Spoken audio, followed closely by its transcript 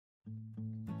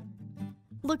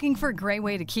Looking for a great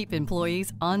way to keep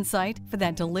employees on site for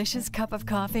that delicious cup of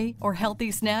coffee or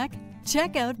healthy snack?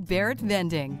 Check out Barrett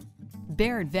Vending.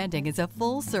 Barrett Vending is a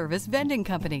full-service vending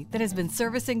company that has been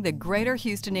servicing the greater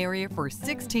Houston area for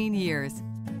 16 years.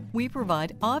 We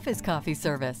provide office coffee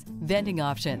service, vending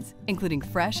options, including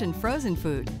fresh and frozen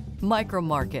food, micro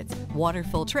markets, water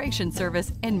filtration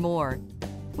service, and more.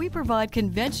 We provide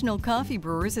conventional coffee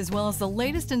brewers as well as the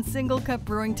latest in single-cup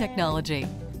brewing technology,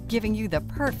 giving you the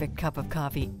perfect cup of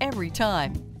coffee every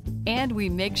time. And we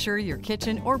make sure your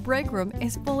kitchen or break room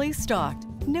is fully stocked.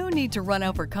 No need to run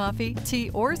out for coffee, tea,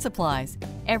 or supplies.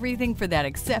 Everything for that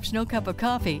exceptional cup of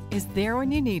coffee is there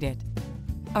when you need it.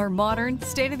 Our modern,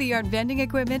 state-of-the-art vending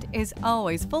equipment is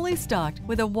always fully stocked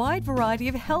with a wide variety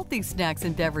of healthy snacks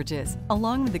and beverages,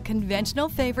 along with the conventional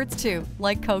favorites too,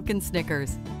 like Coke and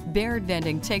Snickers. Barrett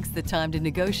Vending takes the time to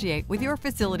negotiate with your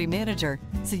facility manager,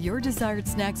 so your desired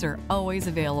snacks are always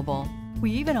available.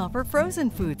 We even offer frozen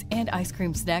foods and ice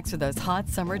cream snacks for those hot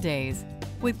summer days.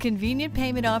 With convenient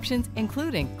payment options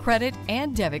including credit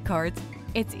and debit cards,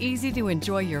 it's easy to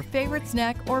enjoy your favorite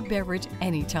snack or beverage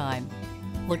anytime.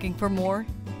 Looking for more?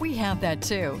 We have that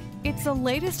too. It's the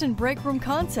latest in break room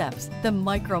concepts, the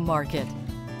Micro Market.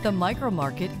 The Micro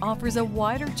Market offers a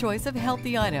wider choice of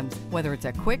healthy items, whether it's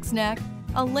a quick snack,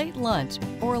 a late lunch,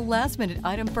 or a last-minute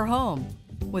item for home.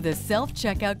 With a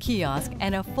self-checkout kiosk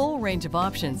and a full range of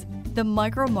options, the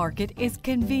Micro Market is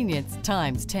convenience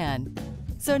times 10.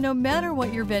 So no matter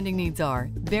what your vending needs are,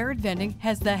 Barrett Vending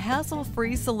has the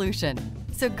hassle-free solution.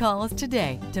 So call us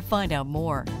today to find out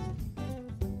more.